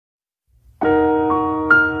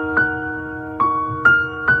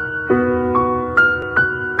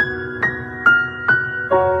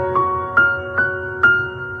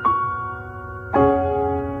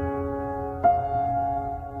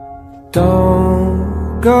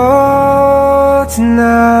Don't go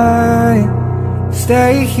tonight.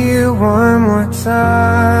 Stay here one more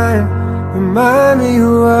time. Remind me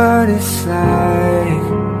what it's like,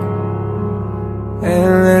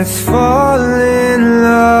 and let's fall in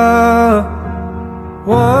love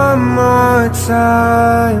one more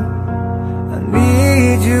time. I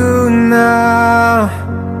need you now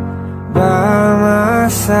by my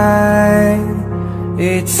side.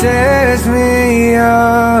 It tears me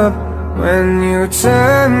up when you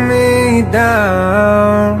turn me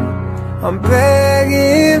down. I'm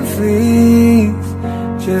begging, please,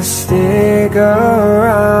 just stick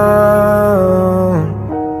around.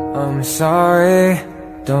 I'm sorry,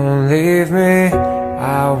 don't leave me.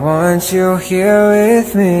 I want you here with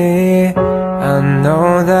me. I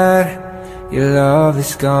know that your love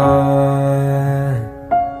is gone.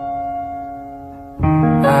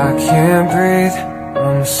 I can't breathe,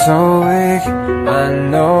 I'm so weak. I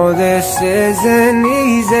know this isn't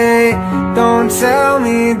easy. Don't tell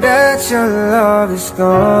me that your love is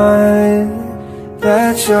gone,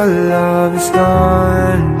 that your love is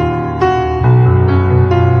gone.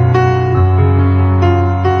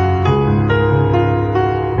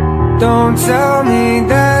 Don't tell me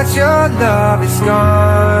that your love is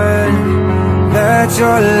gone, that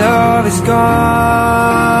your love is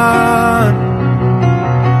gone.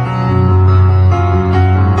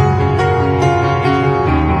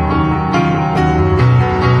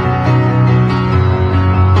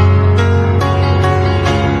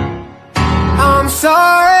 I'm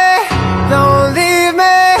sorry, don't leave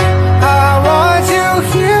me. I want you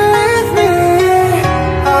here with me.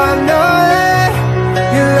 I know that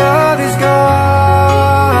your love is gone.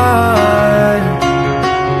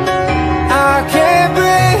 I can't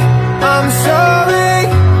breathe, I'm so weak.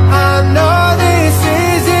 I know this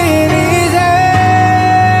isn't easy.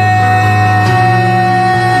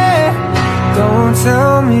 Don't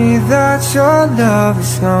tell me that your love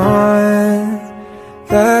is gone,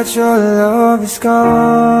 that your love is gone,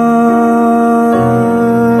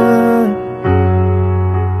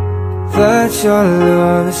 that your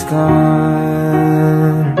love is gone.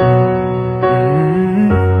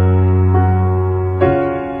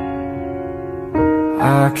 I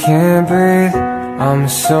can't breathe, I'm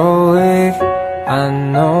so weak. I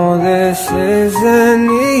know this isn't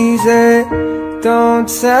easy. Don't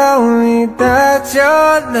tell me that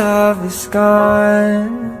your love is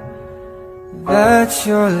gone, that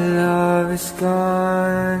your love is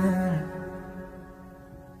gone.